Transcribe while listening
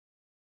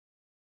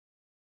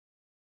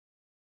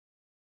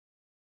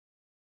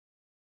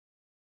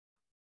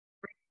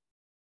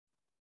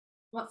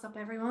What's up,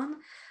 everyone?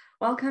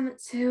 Welcome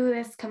to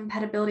this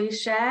compatibility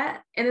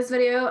share. In this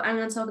video, I'm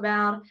going to talk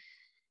about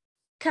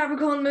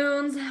Capricorn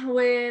moons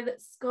with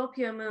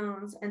Scorpio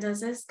moons, and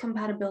does this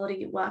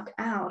compatibility work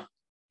out?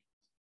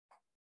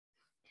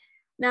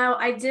 Now,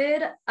 I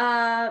did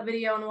a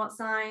video on what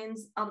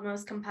signs are the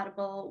most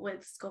compatible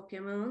with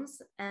Scorpio moons,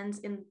 and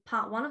in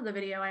part one of the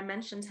video, I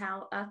mentioned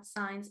how earth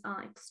signs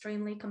are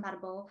extremely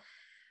compatible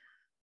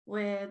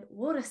with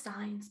water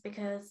signs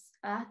because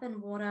earth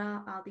and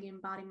water are the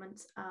embodiment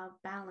of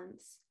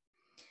balance.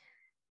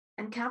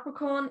 And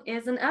Capricorn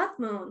is an earth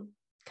moon.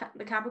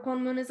 The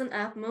Capricorn moon is an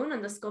earth moon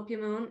and the Scorpio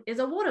moon is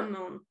a water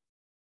moon.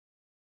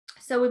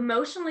 So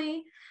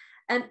emotionally,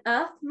 an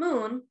earth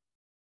moon,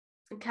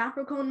 a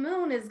Capricorn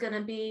moon is going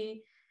to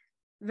be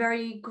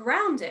very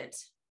grounded,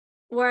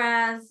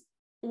 whereas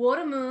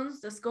water moons,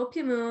 the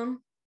Scorpio moon,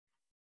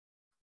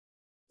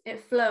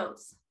 it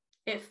flows,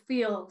 it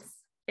feels,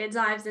 it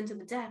dives into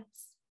the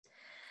depths.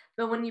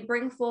 But when you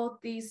bring forth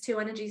these two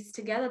energies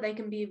together, they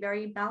can be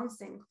very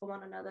balancing for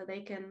one another.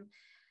 They can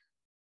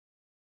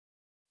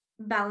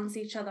balance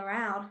each other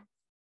out.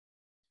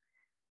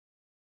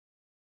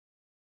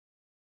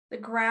 The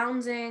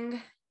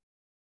grounding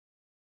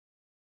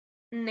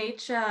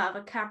nature of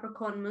a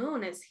Capricorn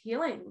moon is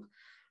healing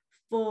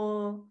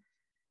for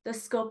the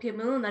Scorpio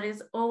moon that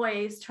is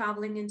always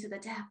traveling into the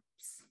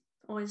depths,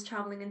 always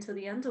traveling into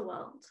the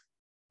underworld.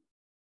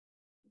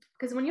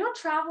 Because when you're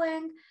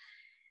traveling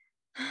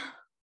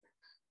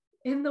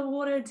in the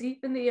water,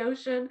 deep in the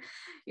ocean,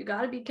 you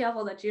got to be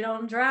careful that you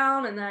don't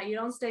drown and that you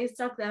don't stay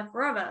stuck there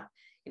forever.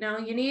 You know,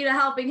 you need a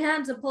helping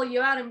hand to pull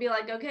you out and be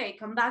like, okay,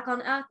 come back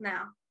on earth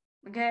now.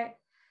 Okay.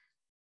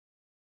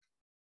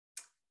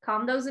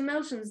 Calm those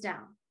emotions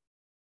down.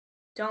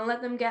 Don't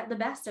let them get the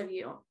best of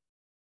you.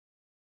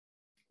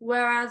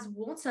 Whereas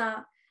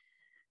water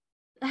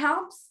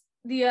helps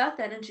the earth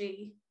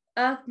energy,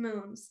 earth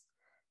moons,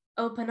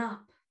 open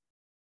up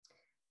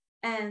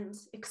and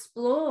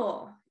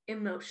explore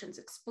emotions,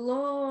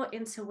 explore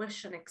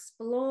intuition,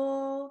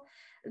 explore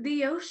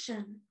the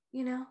ocean,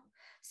 you know,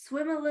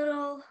 swim a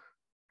little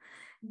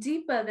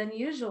deeper than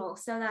usual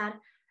so that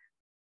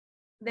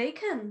they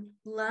can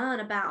learn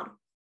about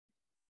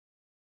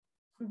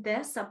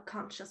their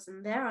subconscious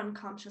and their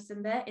unconscious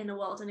and their inner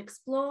world and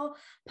explore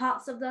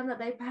parts of them that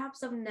they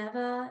perhaps have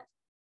never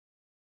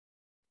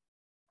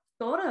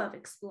thought of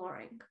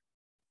exploring.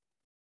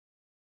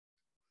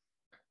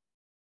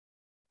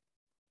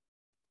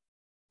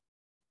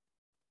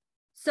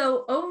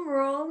 So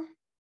overall,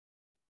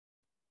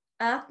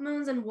 earth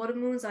moons and water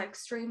moons are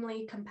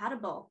extremely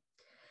compatible.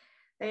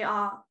 They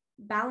are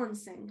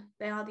balancing.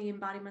 They are the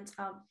embodiment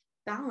of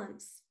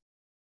balance.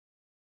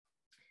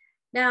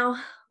 Now,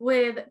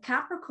 with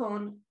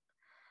Capricorn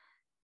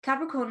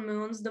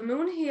moons, the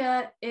moon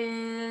here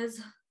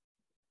is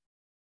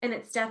in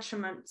its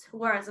detriment,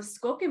 whereas a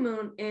Scorpio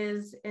moon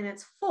is in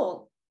its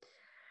full.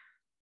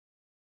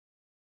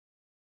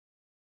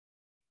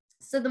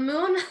 So the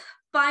moon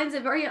finds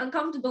it very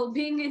uncomfortable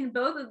being in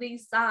both of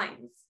these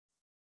signs.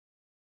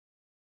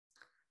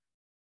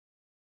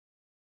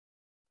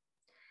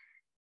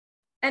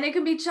 And it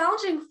can be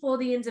challenging for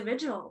the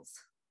individuals.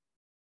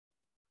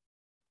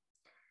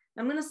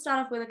 I'm going to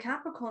start off with a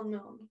Capricorn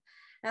moon.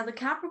 Now, the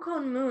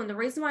Capricorn moon, the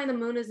reason why the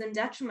moon is in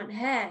detriment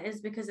here is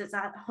because it's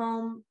at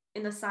home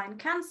in the sign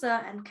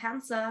Cancer, and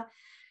Cancer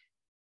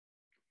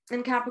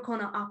and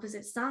Capricorn are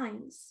opposite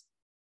signs.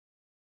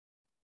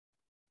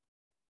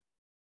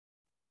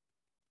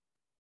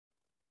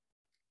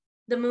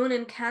 The moon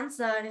in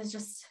Cancer is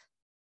just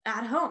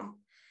at home.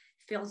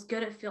 It feels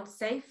good, it feels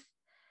safe,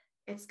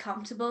 it's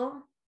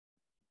comfortable,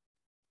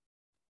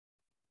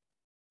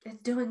 it's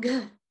doing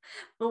good.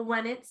 But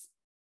when it's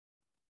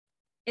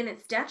in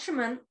its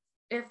detriment,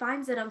 it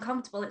finds it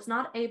uncomfortable. It's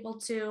not able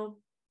to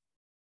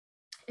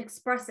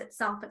express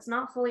itself. It's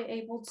not fully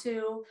able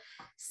to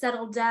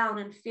settle down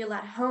and feel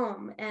at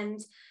home. And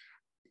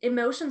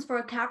emotions for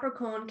a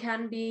Capricorn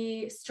can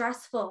be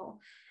stressful.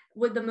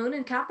 With the moon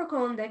in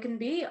Capricorn, there can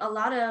be a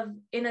lot of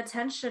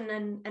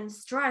inattention and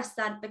stress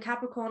that the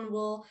Capricorn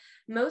will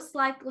most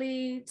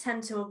likely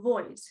tend to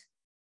avoid,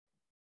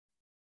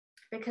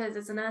 because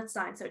it's an earth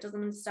sign, so it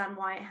doesn't understand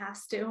why it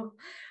has to.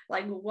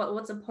 Like,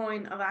 what's the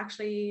point of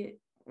actually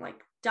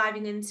like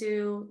diving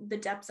into the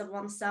depths of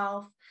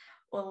oneself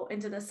or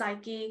into the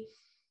psyche?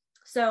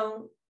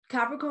 So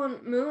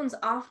Capricorn moons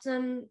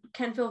often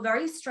can feel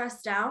very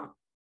stressed out.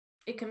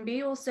 It can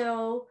be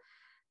also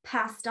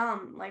passed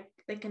on, like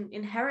they can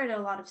inherit a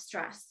lot of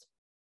stress.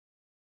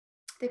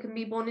 They can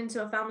be born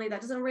into a family that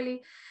doesn't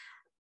really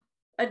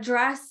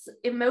address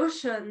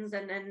emotions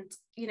and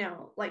you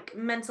know, like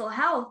mental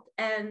health,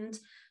 and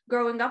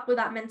growing up with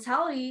that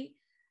mentality,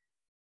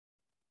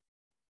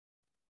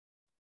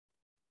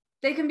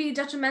 they can be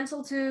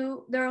detrimental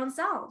to their own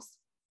selves.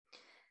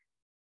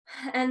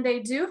 And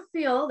they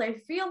feel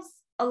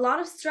a lot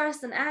of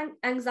stress and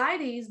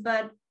anxieties,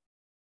 but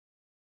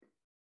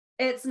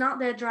it's not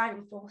their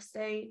driving force.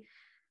 They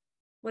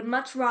would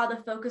much rather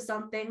focus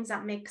on things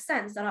that make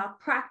sense, that are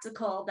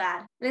practical,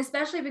 and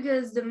especially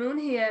because the moon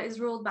here is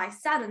ruled by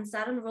Saturn.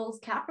 Saturn rules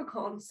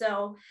Capricorn.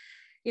 So,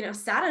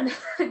 Saturn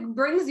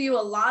brings you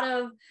a lot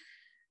of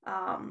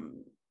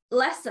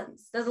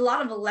lessons. There's a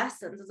lot of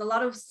lessons. There's a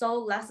lot of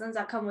soul lessons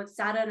that come with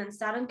Saturn, and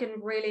Saturn can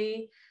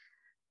really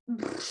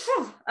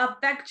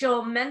affect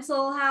your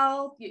mental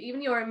health,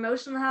 even your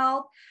emotional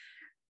health.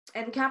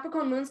 And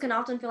Capricorn moons can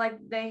often feel like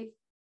they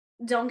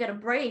don't get a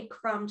break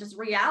from just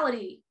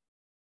reality.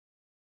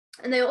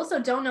 And they also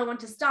don't know when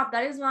to stop.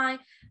 That is why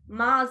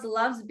Mars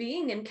loves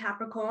being in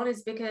Capricorn,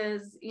 is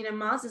because,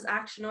 Mars is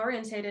action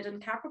orientated,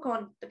 and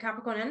the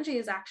Capricorn energy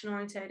is action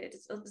orientated.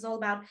 It's all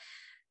about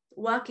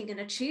working and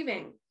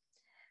achieving.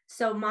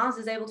 So Mars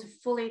is able to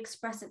fully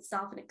express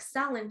itself and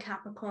excel in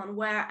Capricorn,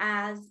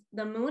 whereas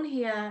the moon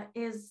here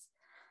is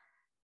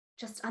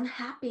just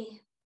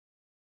unhappy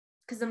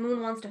because the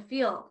moon wants to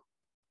feel.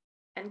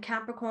 And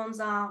Capricorns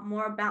are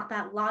more about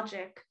that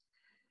logic,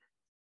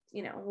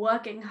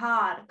 working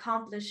hard,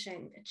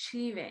 accomplishing,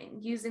 achieving,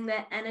 using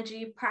their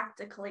energy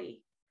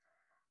practically.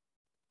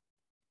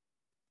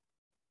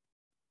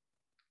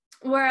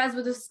 Whereas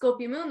with the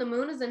Scorpio moon, the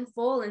moon is in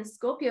full in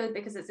Scorpio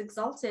because it's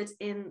exalted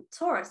in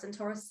Taurus, and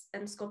Taurus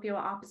and Scorpio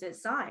are opposite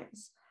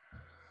signs.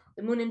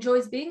 The moon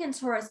enjoys being in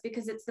Taurus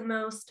because it's the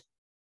most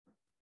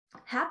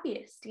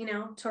happiest.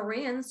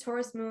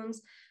 Taurus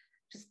moons,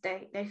 just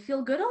they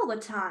feel good all the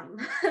time.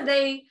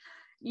 They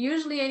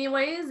usually,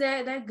 anyways,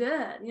 they're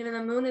good.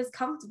 The moon is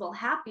comfortable,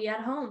 happy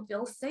at home,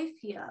 feels safe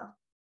here,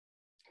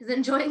 is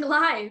enjoying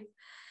life.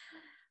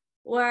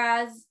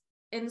 Whereas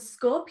in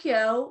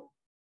Scorpio,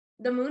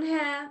 the moon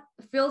here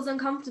feels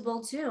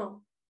uncomfortable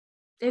too.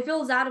 It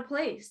feels out of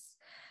place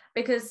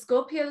because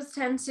Scorpios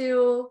tend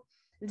to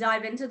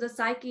dive into the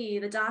psyche,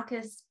 the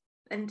darkest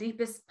and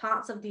deepest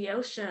parts of the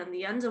ocean,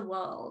 the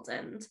underworld,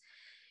 and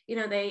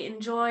they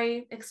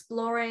enjoy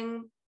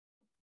exploring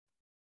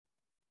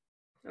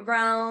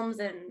realms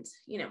and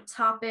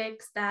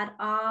topics that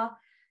are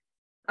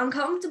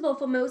uncomfortable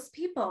for most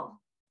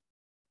people.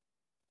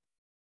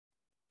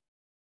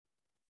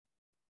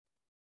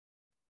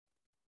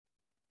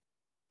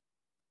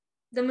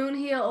 The moon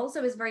here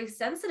also is very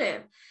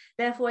sensitive,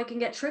 therefore it can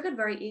get triggered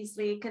very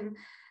easily. It can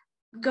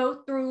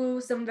go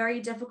through some very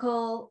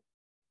difficult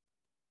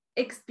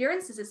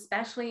experiences,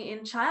 especially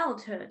in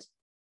childhood.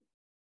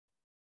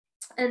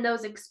 And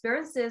those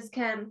experiences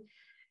can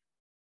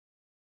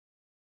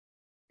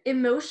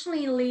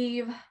emotionally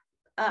leave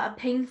a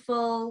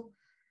painful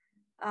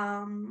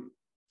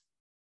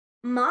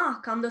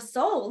mark on the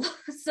soul.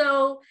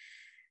 So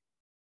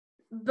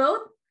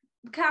both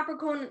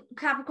Capricorn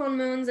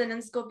moons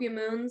and Scorpio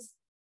moons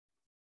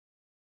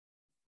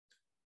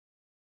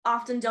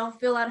often don't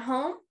feel at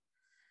home,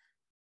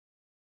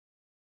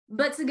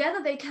 but together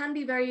they can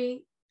be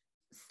very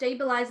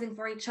stabilizing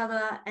for each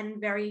other and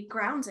very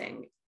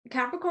grounding.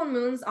 Capricorn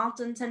moons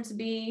often tend to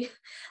be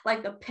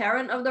like the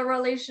parent of the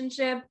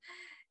relationship.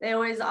 They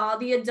always are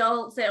the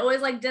adults. They're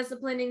always like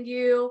disciplining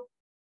you.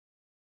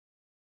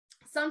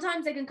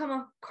 Sometimes they can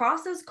come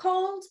across as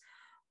cold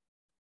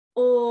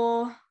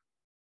or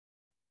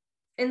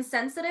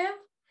insensitive,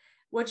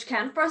 which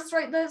can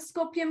frustrate the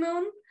Scorpio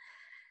moon.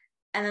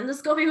 And then the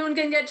Scorpio moon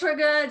can get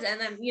triggered.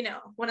 And then,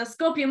 when a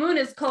Scorpio moon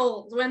is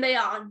cold, when they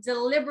are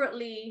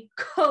deliberately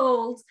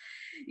cold,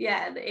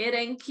 yeah, it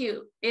ain't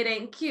cute. It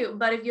ain't cute.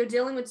 But if you're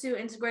dealing with two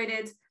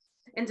integrated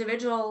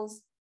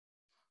individuals,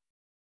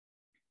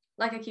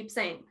 like I keep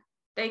saying,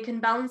 they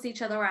can balance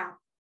each other out.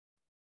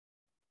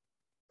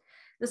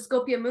 The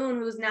Scorpio moon,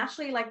 who's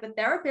naturally like the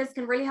therapist,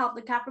 can really help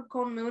the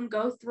Capricorn moon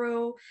go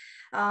through,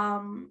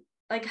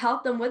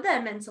 help them with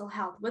their mental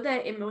health, with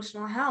their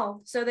emotional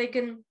health. So they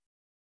can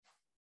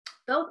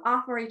both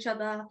offer each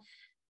other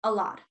a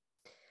lot.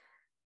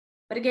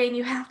 But again,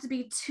 you have to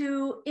be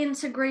two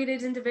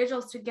integrated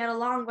individuals to get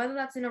along, whether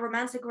that's in a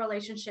romantic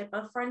relationship,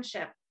 a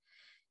friendship.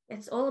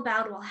 It's all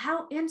about, well,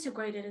 how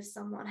integrated is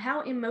someone?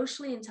 How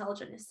emotionally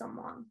intelligent is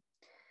someone?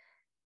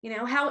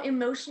 How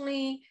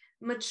emotionally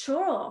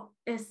mature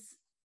is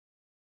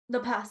the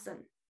person?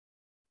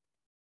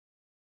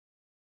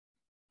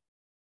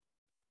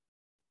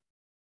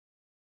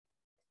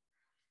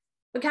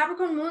 But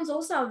Capricorn moons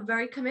also are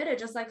very committed,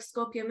 just like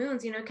Scorpio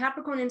moons.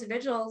 Capricorn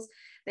individuals,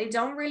 they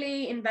don't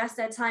really invest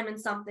their time in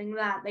something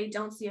that they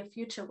don't see a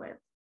future with.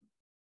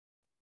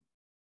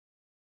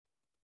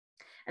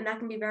 And that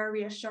can be very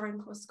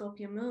reassuring for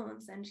Scorpio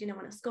moons. And,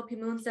 when a Scorpio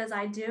moon says,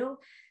 I do,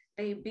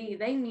 they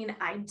mean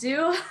I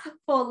do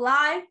for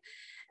life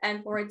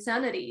and for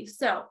eternity.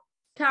 So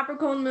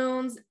Capricorn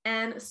moons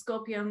and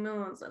Scorpio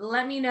moons,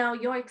 let me know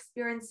your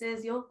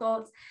experiences, your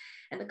thoughts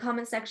in the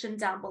comment section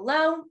down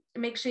below.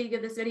 Make sure you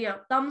give this video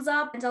a thumbs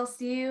up, and I'll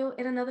see you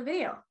in another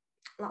video.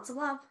 Lots of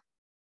love.